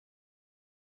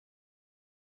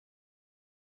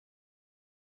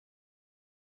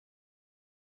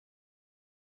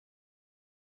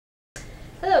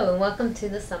Hello and welcome to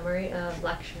the summary of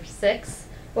Lecture 6,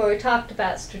 where we talked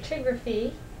about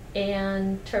stratigraphy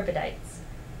and turbidites.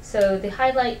 So the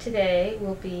highlight today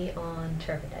will be on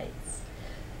turbidites.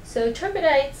 So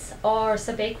turbidites are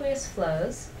subaqueous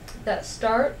flows that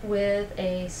start with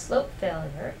a slope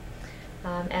failure.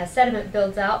 As sediment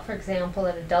builds out, for example,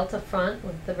 at a delta front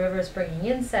with the rivers bringing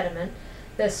in sediment,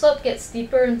 the slope gets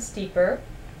steeper and steeper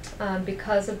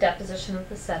because of deposition of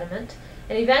the sediment,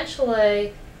 and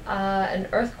eventually an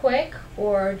earthquake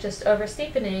or just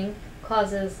oversteepening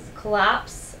causes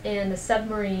collapse and a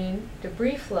submarine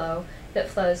debris flow that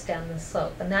flows down the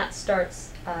slope, and that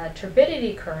starts a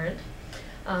turbidity current,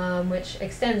 which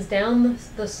extends down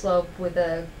the slope with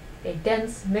a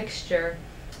dense mixture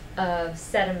of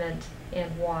sediment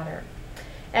and water.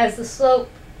 As the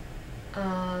slope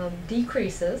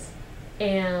decreases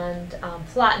and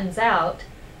flattens out,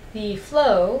 the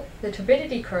flow, the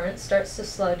turbidity current, starts to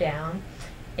slow down,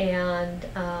 and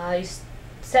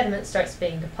sediment starts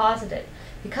being deposited.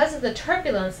 Because of the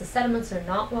turbulence, the sediments are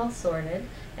not well sorted,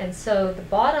 and so the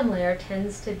bottom layer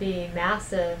tends to be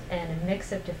massive and a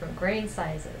mix of different grain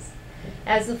sizes.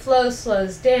 As the flow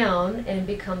slows down and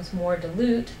becomes more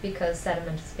dilute because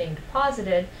sediment is being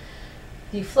deposited,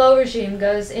 the flow regime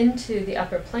goes into the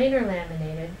upper planar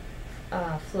laminated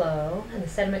flow, and the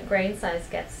sediment grain size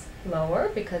gets lower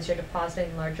because you're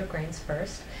depositing larger grains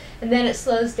first, and then it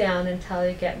slows down until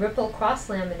you get ripple cross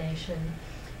lamination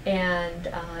and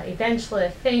eventually a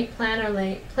faint planar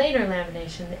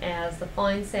lamination as the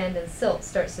fine sand and silt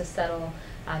starts to settle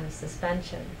out of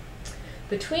suspension.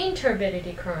 Between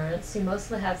turbidity currents, you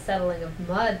mostly have settling of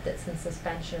mud that's in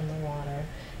suspension in the water,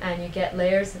 and you get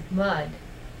layers of mud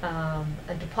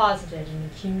deposited and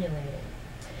accumulating.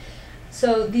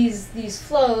 So these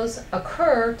flows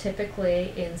occur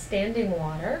typically in standing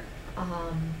water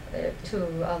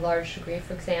to a large degree,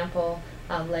 for example,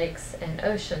 lakes and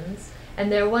oceans, and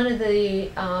they're one of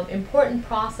the important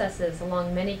processes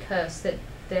along many coasts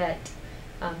that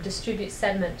distribute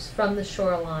sediments from the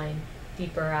shoreline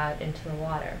deeper out into the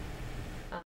water.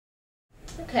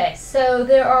 Okay, so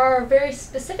there are very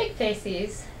specific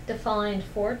facies defined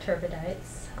for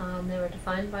turbidites. They were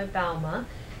defined by Bauma,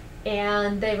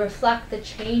 and they reflect the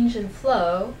change in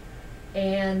flow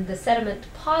and the sediment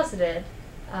deposited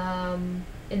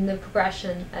in the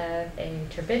progression of a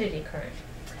turbidity current.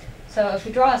 So if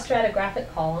we draw a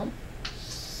stratigraphic column,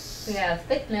 we have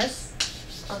thickness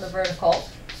on the vertical,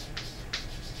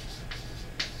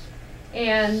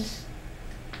 and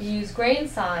we use grain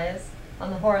size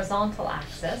on the horizontal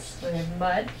axis. We have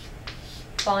mud,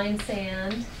 fine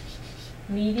sand,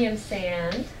 medium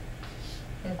sand,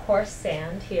 and coarse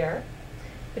sand here.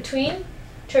 Between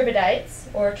turbidites,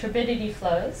 or turbidity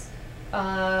flows,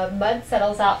 mud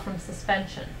settles out from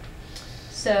suspension.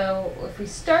 So if we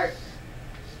start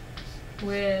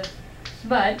with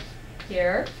mud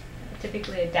here,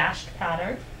 typically a dashed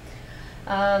pattern,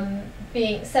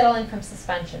 settling from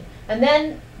suspension, and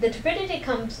then the turbidity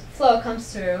flow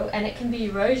comes through, and it can be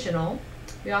erosional.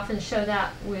 We often show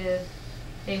that with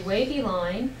a wavy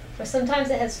line, or sometimes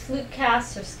it has fluke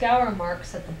casts or scour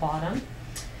marks at the bottom.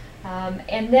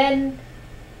 And then,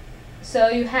 so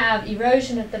you have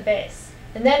erosion at the base.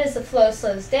 And then as the flow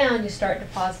slows down, you start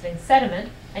depositing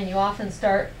sediment, and you often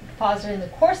start depositing the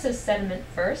coarsest sediment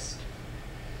first.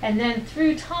 And then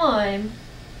through time,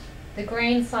 the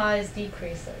grain size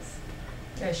decreases,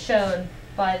 as shown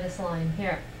by this line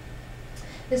here.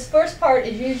 This first part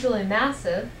is usually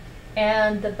massive,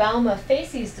 and the Bauma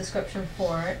facies description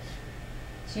for it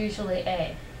is usually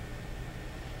A.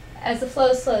 As the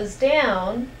flow slows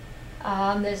down,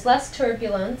 there's less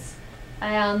turbulence,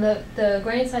 and the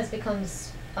grain size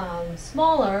becomes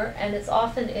smaller, and it's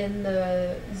often in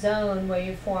the zone where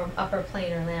you form upper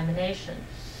planar lamination.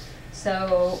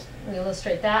 So we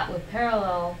illustrate that with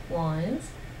parallel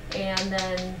lines, and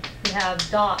then we have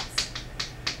dots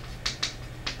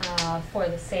for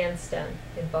the sandstone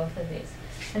in both of these.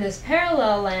 And this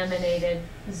parallel laminated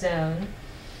zone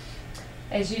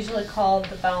is usually called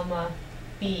the Bauma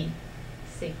B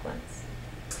sequence.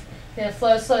 Then the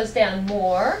flow slows down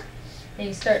more, and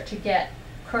you start to get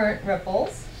current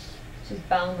ripples, which is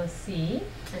Bauma C,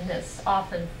 and that's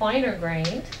often finer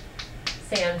grained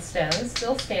sandstone,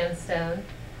 still sandstone.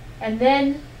 And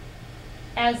then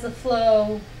as the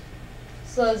flow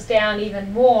slows down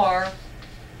even more,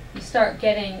 you start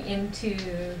getting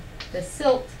into the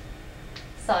silt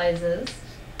sizes,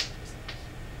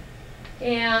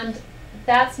 and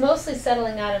that's mostly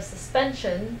settling out of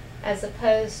suspension as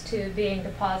opposed to being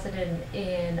deposited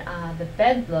in the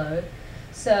bed load.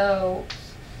 So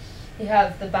you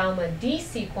have the Bauma D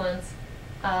sequence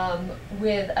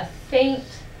with a faint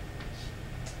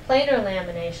planar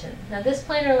lamination. Now this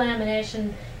planar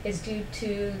lamination is due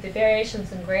to the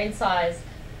variations in grain size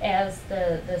as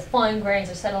the fine grains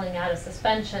are settling out of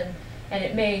suspension, and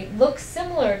it may look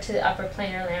similar to the upper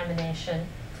planar lamination,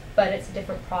 but it's a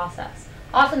different process.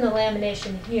 Often the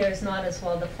lamination here is not as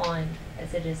well defined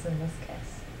as it is in this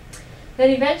case. Then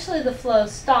eventually the flow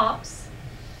stops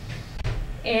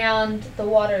and the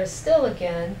water is still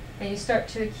again, and you start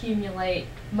to accumulate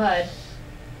mud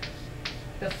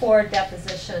before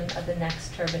deposition of the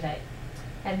next turbidite.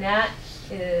 And that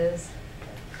is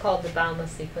called the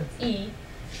boundless sequence E,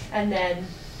 and then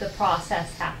the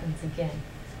process happens again.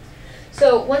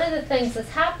 So one of the things that's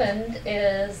happened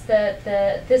is that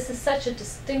this is such a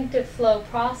distinctive flow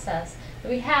process that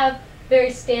we have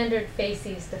very standard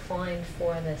facies defined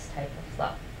for this type of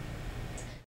flow.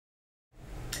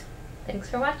 Thanks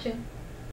for watching.